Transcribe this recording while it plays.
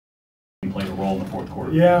role in the fourth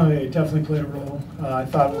quarter? Yeah, they definitely played a role. I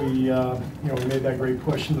thought we we made that great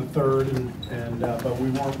push in the third, but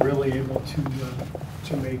we weren't really able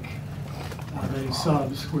to make many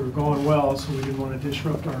subs. We were going well, so we didn't want to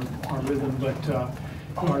disrupt our rhythm. But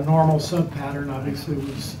our normal sub pattern obviously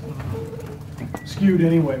was skewed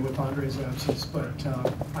anyway with Andre's absence. But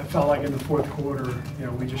I felt like in the fourth quarter,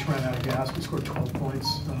 we just ran out of gas. We scored 12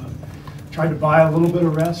 points. Tried to buy a little bit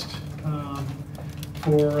of rest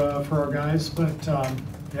for our guys, but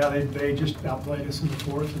yeah, they just outplayed us in the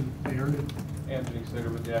fourth and they earned it. Anthony Sitter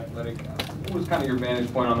with The Athletic. What was kind of your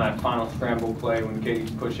vantage point on that final scramble play when Katie's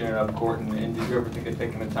pushing it up court, and did you ever think of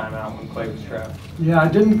taking a timeout when Clay was trapped? Yeah, I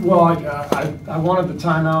didn't. Well, I wanted the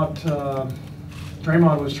timeout.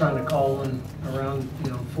 Draymond was trying to call one around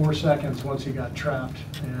 4 seconds once he got trapped,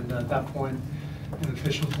 and at that point, the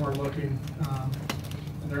officials weren't looking.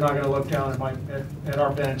 They're not going to look down at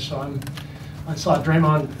our bench, so I saw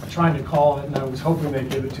Draymond trying to call it, and I was hoping they'd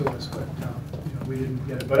give it to us, but we didn't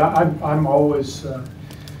get it. But I'm always a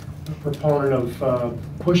proponent of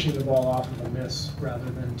pushing the ball off of a miss rather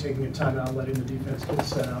than taking a timeout, letting the defense get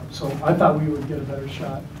set up. So I thought we would get a better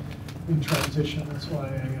shot in transition. That's why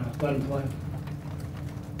I let him play.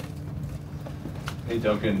 Hey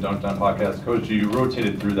Duncan, Dunk Down Podcast. Coach, you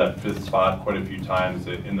rotated through that fifth spot quite a few times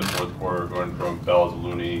in the fourth quarter, going from Bell to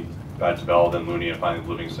Looney, back to Bell, then Looney, and finally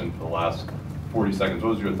Livingston for the last 40 seconds.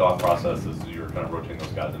 What was your thought process as you were kind of rotating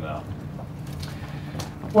those guys in and out?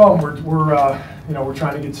 Well, we're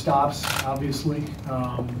trying to get stops. Obviously,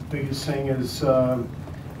 biggest thing is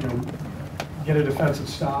get a defensive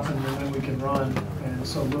stop, and then we can run. And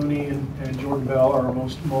so Looney and Jordan Bell are our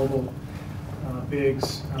most mobile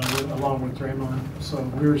bigs, along with Draymond. So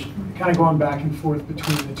we were kind of going back and forth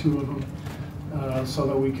between the two of them, so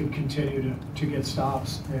that we could continue to get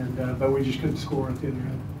stops, but we just couldn't score at the other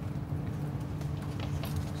end.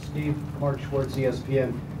 Steve, Mark Schwartz,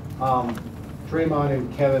 ESPN. Draymond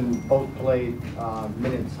and Kevin both played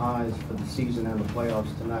minutes highs for the season and the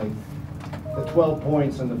playoffs tonight. The 12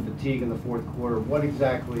 points and the fatigue in the fourth quarter, what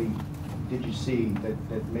exactly did you see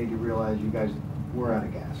that made you realize you guys were out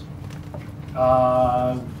of gas?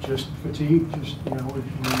 Just fatigue. Just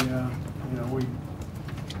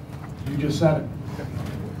you just said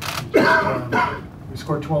it. We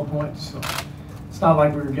scored 12 points, so it's not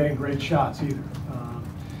like we were getting great shots either.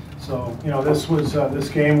 So this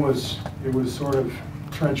game was sort of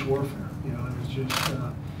trench warfare. It was just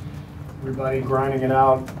everybody grinding it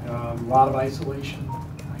out. A lot of isolation.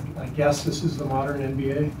 I guess this is the modern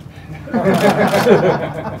NBA.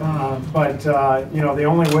 But the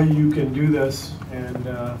only way you can do this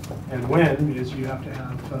and win is you have to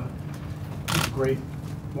have great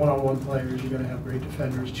one-on-one players. You got to have great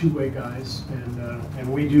defenders, two-way guys,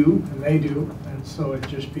 and we do, and they do, and so it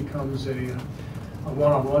just becomes a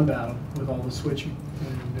one-on-one battle with all the switching.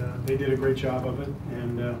 And they did a great job of it,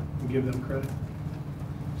 and we give them credit.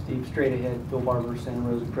 Steve, straight ahead, Bill Barber, Santa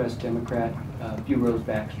Rosa Press Democrat, a few rows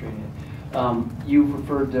back, straight ahead. You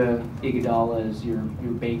referred to Iguodala as your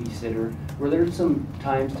babysitter. Were there some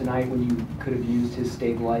times tonight when you could have used his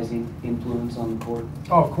stabilizing influence on the court?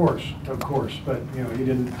 Oh, of course, but he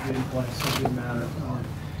didn't play, so it didn't matter.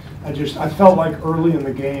 I felt like early in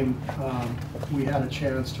the game we had a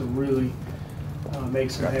chance to really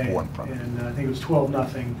make some hay, and I think it was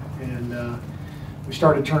 12-0, and we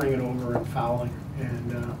started turning it over and fouling.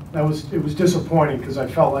 And it was disappointing because I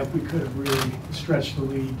felt like we could have really stretched the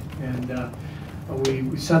lead, and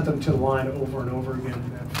we sent them to the line over and over again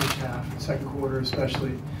in that first half, the second quarter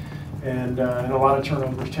especially, and a lot of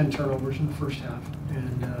turnovers, 10 turnovers in the first half.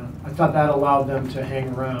 And I thought that allowed them to hang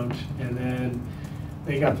around, and then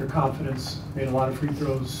they got their confidence, made a lot of free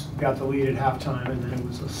throws, got the lead at halftime, and then it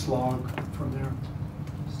was a slog from there.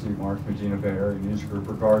 Steve, Mark, Medina Bay Area News Group,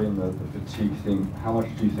 regarding the fatigue thing, how much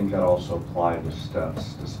do you think that also applied to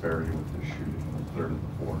Steph's disparity with his shooting in the third and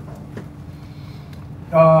the fourth?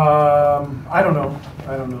 I don't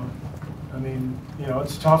know. I mean,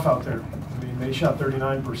 it's tough out there. I mean, they shot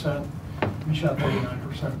 39%. We shot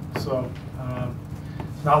 39%. So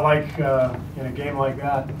it's not like in a game like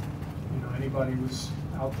that, anybody was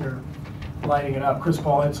out there lighting it up. Chris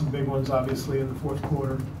Paul had some big ones, obviously, in the fourth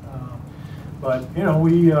quarter. But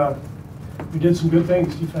we did some good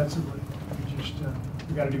things defensively.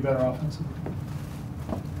 We got to do better offensively.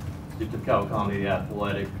 Steve Kerr, The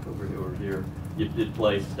Athletic over here. You did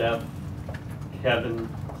play Steph, Kevin,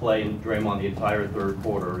 Clay, and Draymond the entire third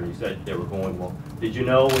quarter, and you said they were going well. Did you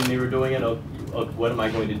know when you were doing it, what am I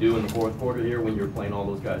going to do in the fourth quarter here when you were playing all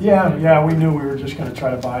those guys? Yeah, we knew we were just going to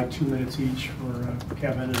try to buy 2 minutes each for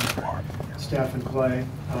Kevin and Steph and Clay.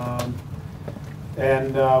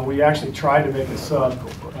 And we actually tried to make a sub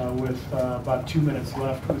with about 2 minutes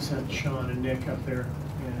left. We sent Sean and Nick up there,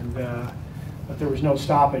 and but there was no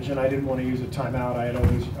stoppage, and I didn't want to use a timeout. I had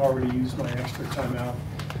already used my extra timeout.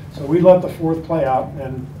 So we let the fourth play out,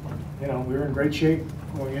 and we were in great shape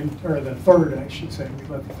going in, or the third, I should say. We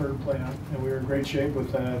let the third play out, and we were in great shape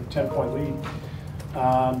with a 10-point lead,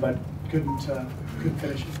 but couldn't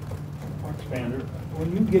finish it. Mark Spander,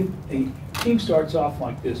 when you get a team starts off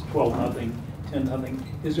like this, 12-0, 10-0,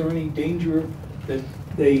 is there any danger that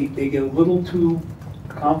they get a little too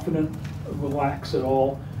confident, relax at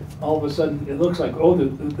all? All of a sudden, it looks like, oh,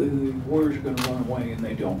 the Warriors are going to run away, and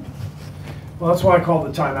they don't. Well, that's why I called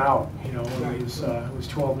the timeout. It was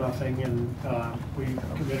 12-0, and we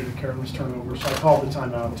committed a careless turnover. So I called the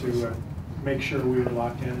timeout to make sure we were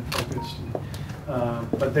locked in and focused.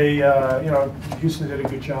 But they, Houston did a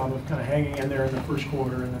good job of kind of hanging in there in the first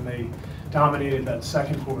quarter, and then they dominated that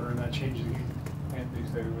second quarter, and that changed the game. Anthony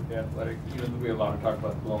Slater with the Athletic. We had a lot of talk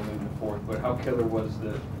about the blown lead in the fourth, but how killer was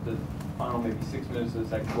the final maybe 6 minutes of the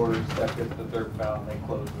second quarter? Steph gets the third foul, and they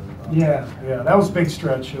close with it. Yeah, that was a big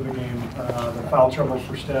stretch of the game. The foul trouble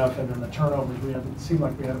for Steph, and then the turnovers. It seemed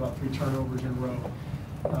like we had about 3 turnovers in a row,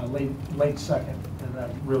 late second, and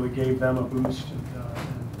that really gave them a boost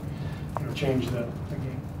and changed the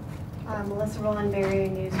game. Melissa Rowland-Berry,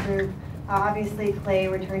 News Group. Obviously, Clay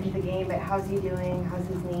returned to the game, but how's he doing? How's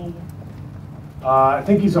his knee? I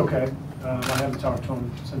think he's okay. I haven't talked to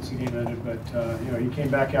him since the game ended, but he came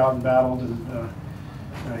back out and battled,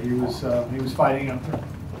 and he was fighting out there.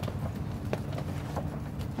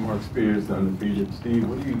 Mark Spears, undefeated. Steve,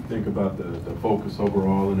 what do you think about the focus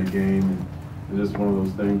overall in the game? And is this one of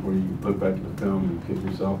those things where you look back at the film and kick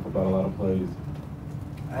yourself about a lot of plays?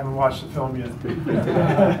 I haven't watched the film yet.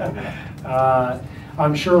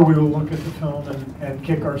 I'm sure we will look at the film and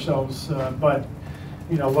kick ourselves, but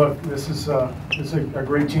look, this is a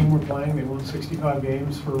great team we're playing. They won 65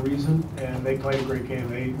 games for a reason, and they played a great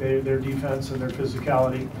game. Their defense and their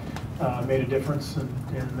physicality made a difference, and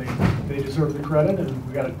they deserve the credit, and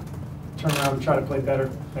we got to turn around and try to play better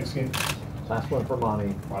next game. Last one for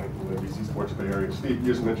Monty. Monty from the WC Sports Bay Area. Steve,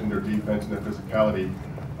 you just mentioned their defense and their physicality.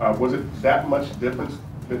 Was it that much different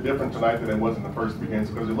tonight than it was in the first few games?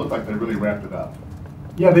 Because it looked like they really ramped it up.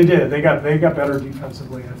 Yeah, they did. They got better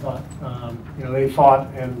defensively, I thought. They fought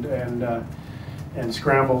and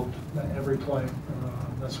scrambled every play.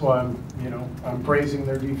 That's why I'm praising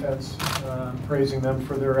their defense, praising them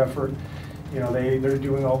for their effort. They're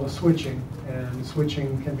doing all the switching, and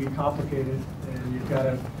switching can be complicated, and you've got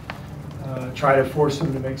to try to force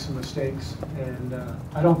them to make some mistakes. And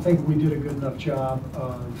I don't think we did a good enough job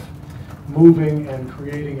of moving and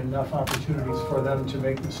creating enough opportunities for them to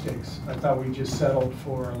make mistakes. I thought we just settled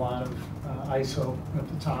for a lot of ISO at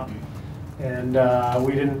the top, and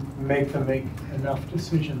we didn't make them make enough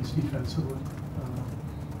decisions defensively.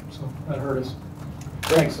 So that hurt us.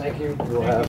 Thanks. Thank you. We'll have